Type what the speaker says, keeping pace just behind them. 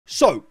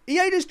So,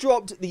 EA just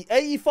dropped the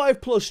 85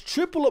 plus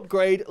triple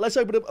upgrade. Let's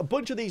open up a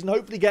bunch of these and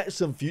hopefully get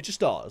some future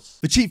stars.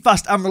 For cheap,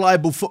 fast and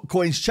reliable FUT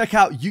coins, check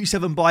out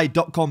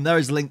u7buy.com. There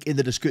is a link in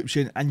the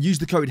description and use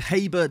the code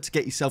HABER to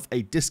get yourself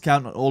a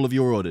discount on all of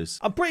your orders.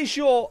 I'm pretty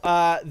sure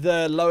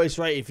the lowest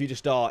rated future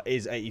star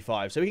is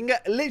 85. So we can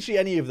get literally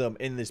any of them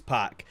in this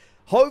pack.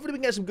 Hopefully we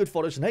can get some good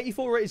fodder. An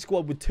 84 rated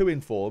squad with 2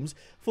 informs.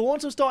 For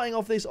once I'm starting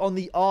off this on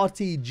the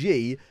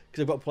RTG,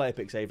 because I've got player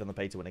pick saved on the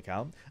pay to win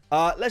account.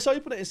 Let's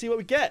open it and see what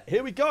we get.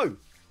 Here we go.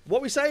 What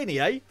are we saying,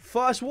 EA?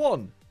 First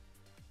one.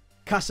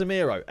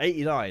 Casemiro,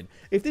 89.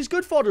 If there's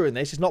good fodder in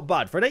this, it's not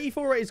bad. For an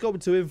 84 rated squad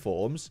with 2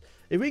 informs,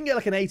 if we can get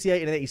like an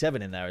 88 and an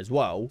 87 in there as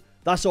well,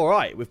 that's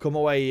alright. We've come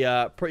away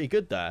pretty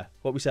good there.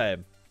 What are we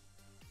saying?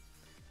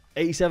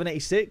 87,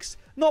 86?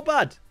 Not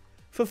bad.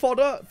 For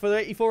fodder, for the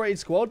 84 rated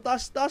squad,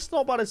 that's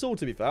not bad at all,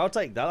 to be fair. I'll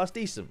take that. That's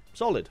decent.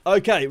 Solid.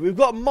 Okay, we've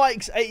got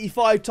Mike's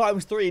 85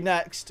 times 3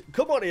 next.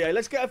 Come on, EA.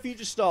 Let's get a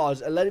future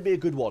stars and let it be a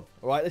good one.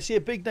 All right, let's see a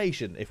big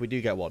nation if we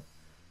do get one.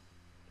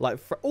 Like,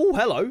 oh,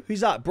 hello. Who's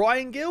that?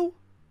 Brian Gill?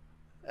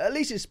 At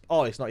least it's...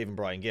 Oh, it's not even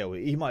Brian Gill.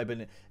 He might have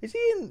been... Is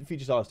he in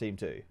future stars team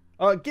too?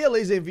 All right, Gill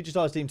is in future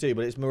stars team too,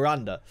 but it's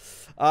Miranda.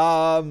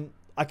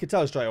 I could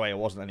tell straight away it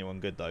wasn't anyone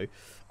good, though.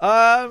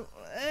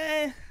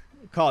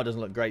 Card doesn't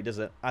look great, does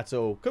it? At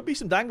all. Could be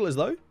some danglers,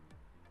 though.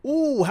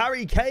 Ooh,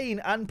 Harry Kane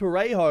and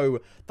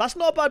Parejo. That's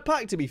not a bad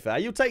pack, to be fair.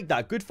 You'll take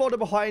that. Good fodder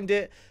behind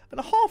it. And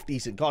a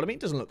half-decent card. I mean, it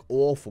doesn't look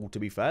awful, to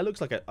be fair. It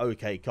looks like an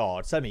okay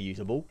card.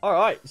 Semi-usable. All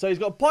right, so he's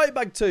got Pipe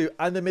Bag 2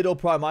 and the middle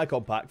prime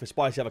icon pack for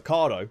Spicy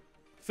Avocado.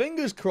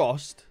 Fingers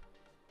crossed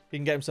we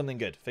can get him something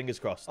good. Fingers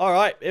crossed. All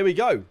right, here we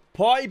go.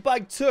 Pipe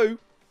Bag 2.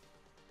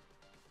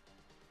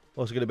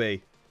 What's it going to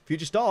be?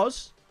 Future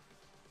stars.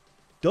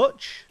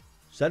 Dutch.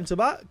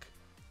 Centre-back.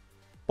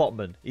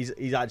 Botman.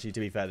 He's actually, to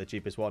be fair, the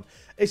cheapest one.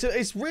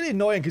 It's really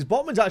annoying because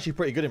Botman's actually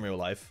pretty good in real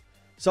life.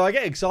 So I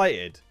get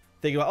excited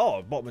thinking about,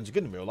 oh, Botman's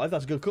good in real life.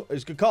 That's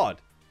it's a good card.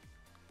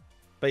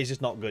 But he's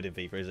just not good in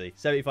FIFA, is he?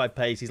 75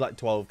 pace. He's like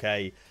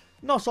 12k.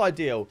 Not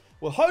ideal.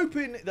 We're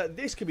hoping that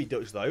this could be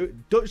Dutch, though.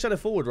 Dutch centre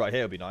forward right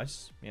here would be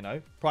nice. You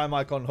know, prime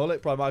icon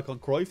Hullet, prime icon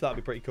Cruyff. That'd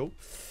be pretty cool.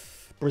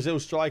 Brazil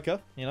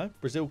striker. You know,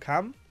 Brazil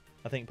cam.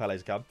 I think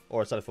Pele's cam.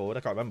 Or a centre forward. I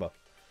can't remember.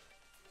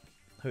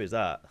 Who is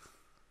that?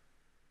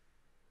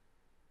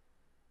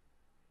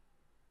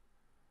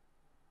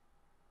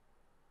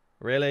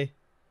 Really?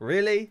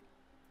 Really?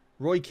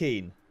 Roy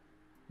Keane.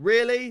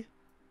 Really?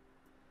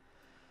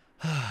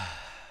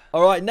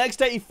 All right,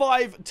 next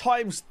 85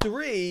 times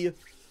 3.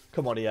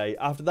 Come on, EA.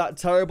 After that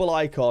terrible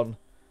icon,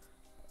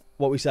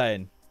 what are we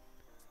saying?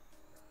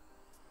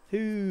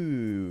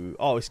 Who?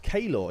 Oh, it's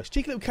Kaylor. It's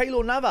cheeky little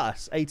Kaylor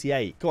Navas,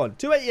 88. Come on,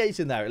 2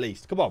 88s in there at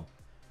least. Come on.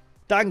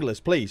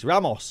 Danglers, please.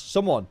 Ramos,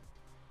 someone.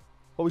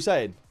 What are we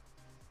saying?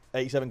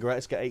 87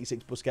 Goretzka,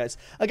 86 Busquets.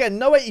 Again,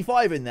 no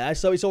 85 in there,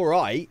 so it's all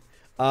right.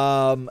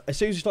 As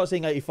soon as you start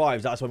seeing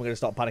 85s, that's when we're going to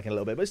start panicking a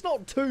little bit. But it's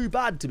not too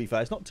bad, to be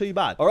fair. It's not too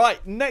bad. All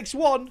right, next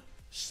one.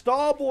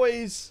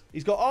 Starboys.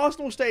 He's got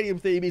Arsenal Stadium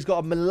theme. He's got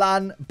a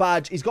Milan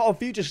badge. He's got a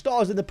future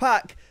stars in the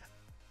pack.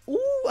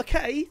 Ooh,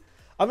 okay.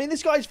 I mean,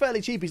 this guy's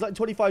fairly cheap. He's like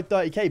 25,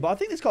 30k. But I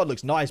think this card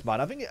looks nice, man.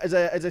 I think as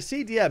a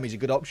CDM, he's a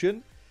good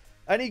option.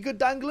 Any good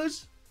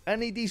danglers?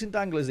 Any decent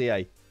danglers,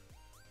 EA?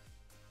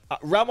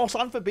 Ramos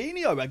and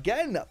Fabinho.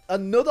 Again,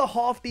 another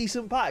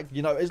half-decent pack.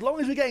 You know, as long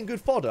as we're getting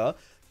good fodder...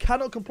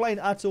 Cannot complain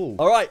at all.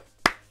 All right.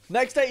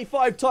 Next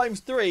 85 times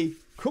 3.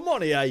 Come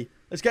on, EA.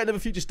 Let's get another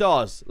future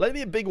stars. Let it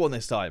be a big one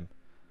this time.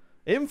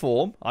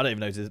 Inform. I don't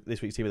even know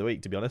this week's team of the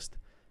week, to be honest.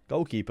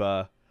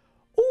 Goalkeeper.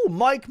 Oh,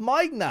 Mike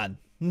Maignan.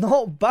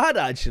 Not bad,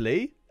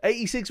 actually.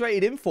 86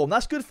 rated inform.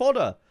 That's good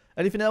fodder.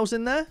 Anything else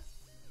in there?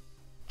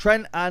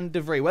 Trent and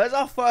De Vrij. Well, that's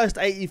our first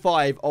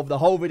 85 of the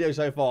whole video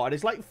so far. And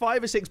it's like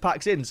 5 or 6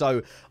 packs in.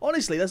 So,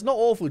 honestly, that's not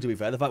awful, to be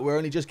fair. The fact we're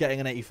only just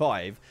getting an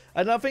 85.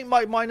 And I think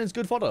Mike Magnan's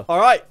good fodder. All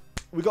right.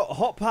 We got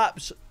Hot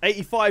Paps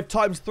 85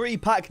 times 3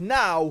 pack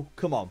now.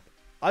 Come on.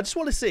 I just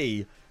want to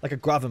see like a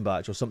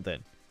Gravenberch or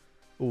something.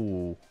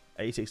 Ooh,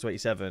 86 to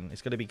 87.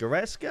 It's going to be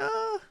Goretzka.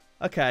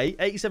 Okay,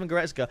 87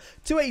 Goretzka.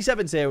 2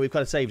 87s here. We've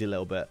kind of saved it a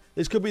little bit.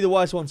 This could be the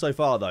worst one so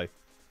far, though.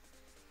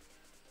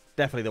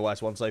 Definitely the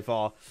worst one so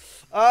far.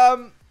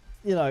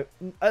 You know,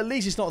 at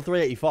least it's not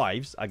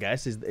 385s, I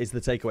guess, is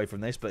the takeaway from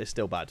this, but it's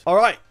still bad. All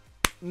right.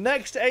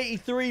 Next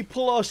 83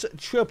 plus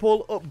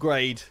triple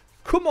upgrade.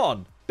 Come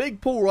on. Big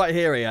pull right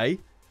here, EA.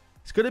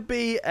 It's going to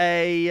be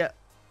a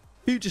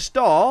future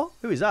star.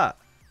 Who is that?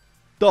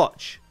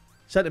 Dutch.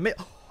 Centre mid.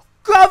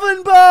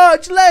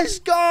 Gravenberch! Let's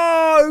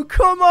go!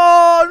 Come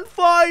on!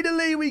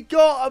 Finally, we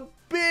got a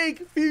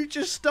big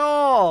future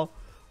star.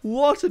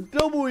 What a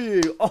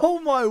W.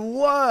 Oh, my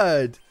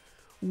word.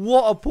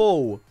 What a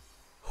pull.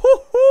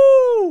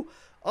 Woohoo!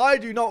 I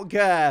do not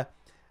care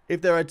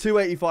if there are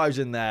 285s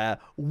in there.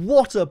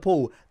 What a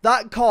pull.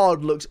 That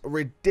card looks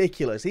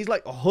ridiculous. He's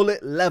like Hullet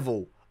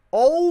level.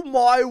 Oh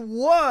my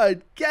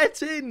word.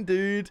 Get in,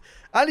 dude.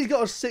 And he's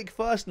got a sick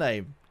first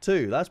name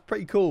too. That's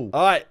pretty cool.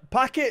 All right.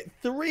 Packet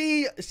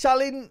 3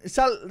 Salsinta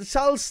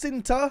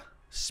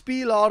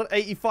Spieler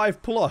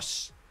 85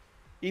 plus.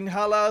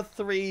 Inhala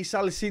 3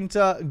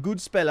 Salicinta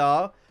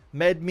Goodspeller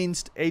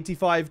Medminst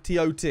 85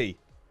 TOT.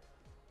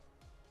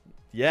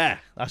 Yeah,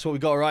 that's what we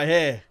got right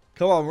here.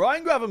 Come on,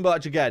 Ryan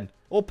Gravenberch again.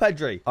 Or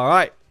Pedri. All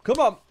right, come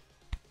on.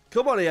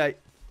 Come on, EA.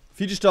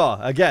 Future Star,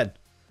 again.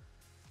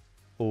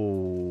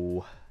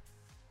 Oh.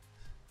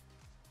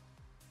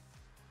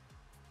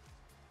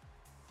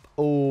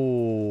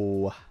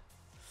 Oh.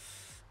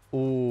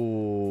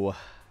 Oh.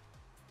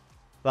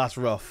 That's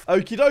rough.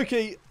 Okie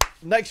dokie.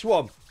 Next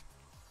one.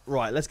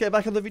 Right, let's get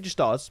back on the Future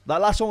Stars.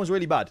 That last one was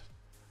really bad.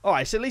 All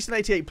right, so at least an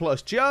 88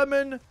 plus.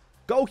 German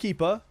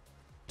goalkeeper,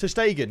 ter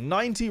Stegen,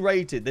 90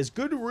 rated. There's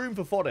good room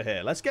for fodder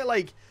here. Let's get,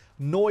 like,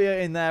 Neuer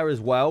in there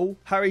as well.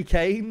 Harry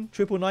Kane,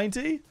 triple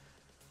 90.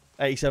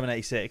 87,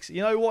 86.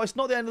 You know what? It's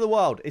not the end of the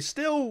world. It's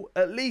still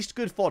at least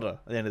good fodder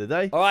at the end of the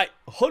day. All right,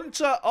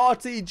 Hunter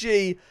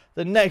RTG,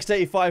 the next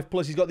 85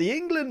 plus. He's got the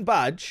England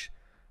badge.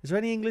 Is there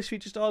any English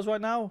Future Stars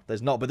right now?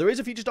 There's not, but there is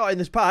a Future Star in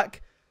this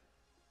pack.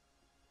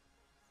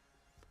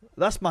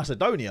 That's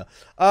Macedonia.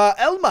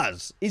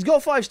 Elmaz. He's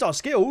got 5-star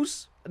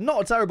skills.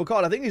 Not a terrible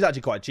card. I think he's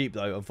actually quite cheap,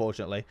 though,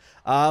 unfortunately.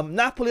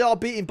 Napoli are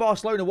beating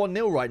Barcelona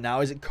 1-0 right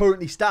now as it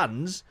currently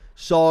stands.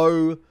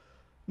 So,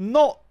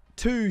 not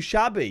too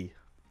shabby,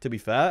 to be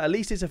fair. At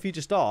least it's a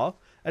Future Star.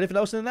 Anything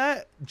else in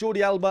there?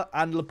 Jordi Alba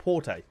and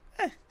Laporte.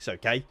 It's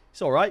okay.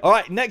 It's all right. All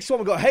right, next one.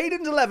 We've got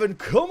Hayden's 11.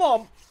 Come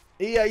on.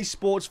 EA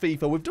Sports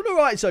FIFA. We've done all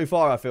right so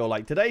far, I feel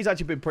like. Today's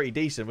actually been pretty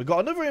decent. We've got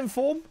another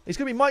inform. It's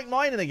going to be Mike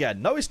Minen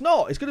again. No, it's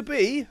not. It's going to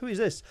be... Who is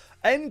this?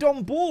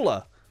 Endon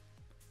Baller.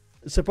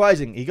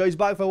 Surprising. He goes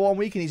back for 1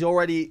 week and he's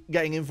already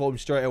getting informed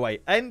straight away.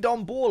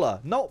 Endon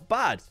Baller. Not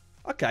bad.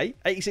 Okay.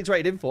 86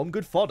 rated inform.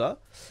 Good fodder.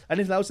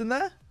 Anything else in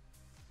there?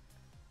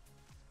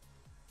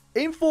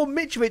 Inform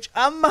Mitrovic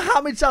and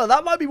Mohamed Salah.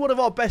 That might be one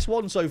of our best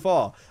ones so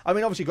far. I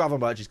mean, obviously,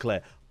 Gravenberch is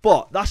clear.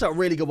 But that's a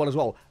really good one as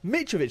well.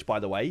 Mitrovic, by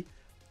the way...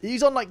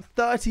 He's on like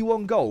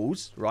 31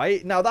 goals,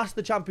 right? Now, that's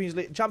the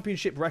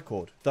championship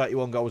record.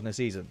 31 goals in a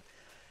season.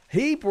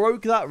 He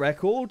broke that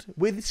record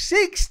with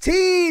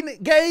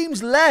 16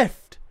 games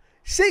left.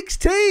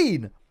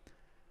 16!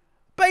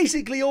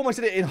 Basically, almost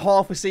did it in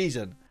half a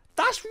season.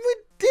 That's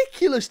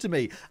ridiculous to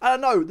me.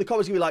 And I know the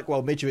comments will be like,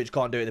 well, Mitrovic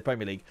can't do it in the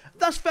Premier League.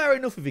 That's fair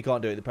enough if he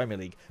can't do it in the Premier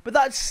League. But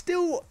that's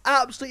still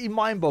absolutely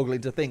mind-boggling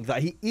to think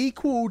that he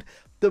equaled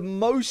the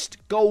most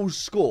goals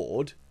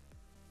scored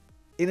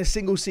in a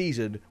single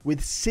season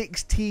with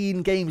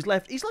 16 games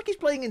left. It's like he's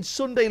playing in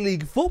Sunday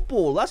League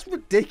football. That's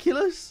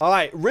ridiculous. All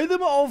right,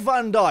 Rhythm of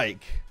Van Dijk.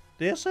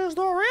 This is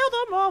the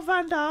Rhythm of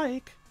Van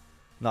Dijk.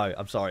 No,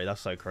 I'm sorry.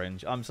 That's so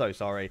cringe. I'm so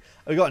sorry.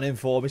 We got an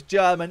inform. It's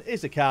German.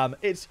 It's a cam.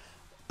 It's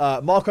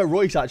Marco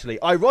Reus,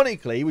 actually.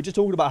 Ironically, we're just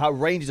talking about how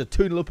Rangers are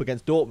 2-0 up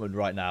against Dortmund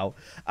right now.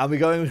 And we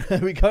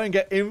go and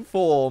get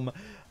inform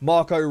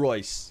Marco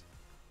Reus.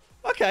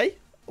 Okay,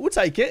 we'll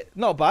take it.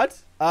 Not bad.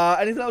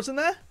 Anything else in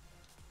there?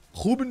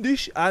 Ruben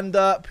Dish and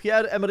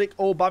Pierre-Emerick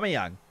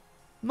Aubameyang.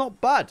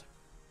 Not bad.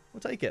 We'll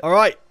take it. All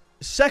right.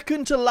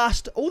 Second to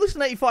last. Oh, this is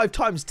an 85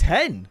 times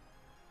 10.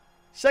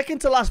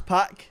 Second to last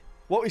pack.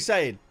 What are we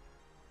saying?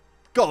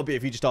 Got to be a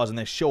Future Stars in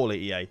this.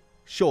 Surely, EA.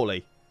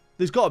 Surely.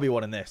 There's got to be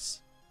one in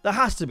this. There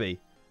has to be.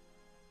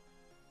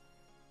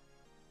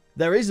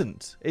 There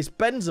isn't. It's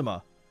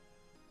Benzema.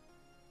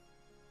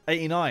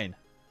 89.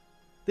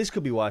 This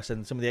could be worse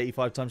than some of the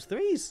 85 times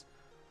 3s.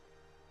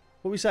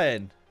 What are we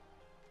saying?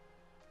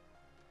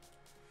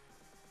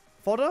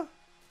 Fodder?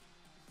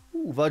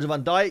 Ooh, Virgil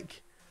van Dijk.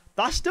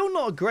 That's still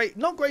not great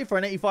for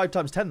an 85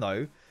 times 10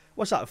 though.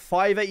 What's that?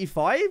 5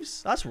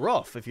 85s? That's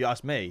rough if you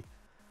ask me.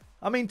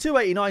 I mean, 2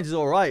 89s is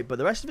alright, but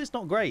the rest of it's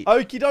not great.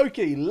 Okie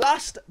dokie.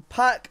 Last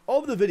pack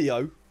of the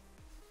video.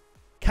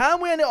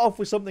 Can we end it off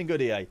with something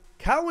good, EA?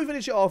 Can we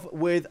finish it off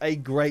with a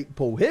great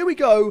pull? Here we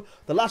go.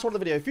 The last one of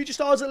the video. Future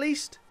Stars at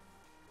least?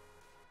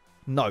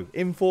 No.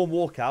 Inform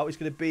walkout. It's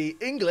going to be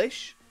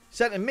English.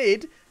 Centre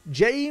mid.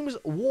 James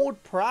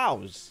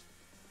Ward-Prowse.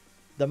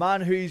 The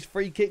man whose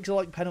free kicks are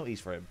like penalties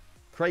for him.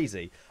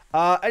 Crazy.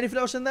 Anything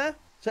else in there?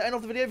 So end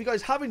off the video. If you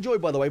guys have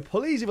enjoyed, by the way,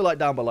 please leave a like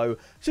down below.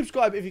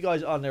 Subscribe if you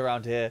guys are new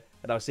around here.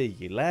 And I'll see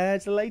you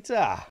later.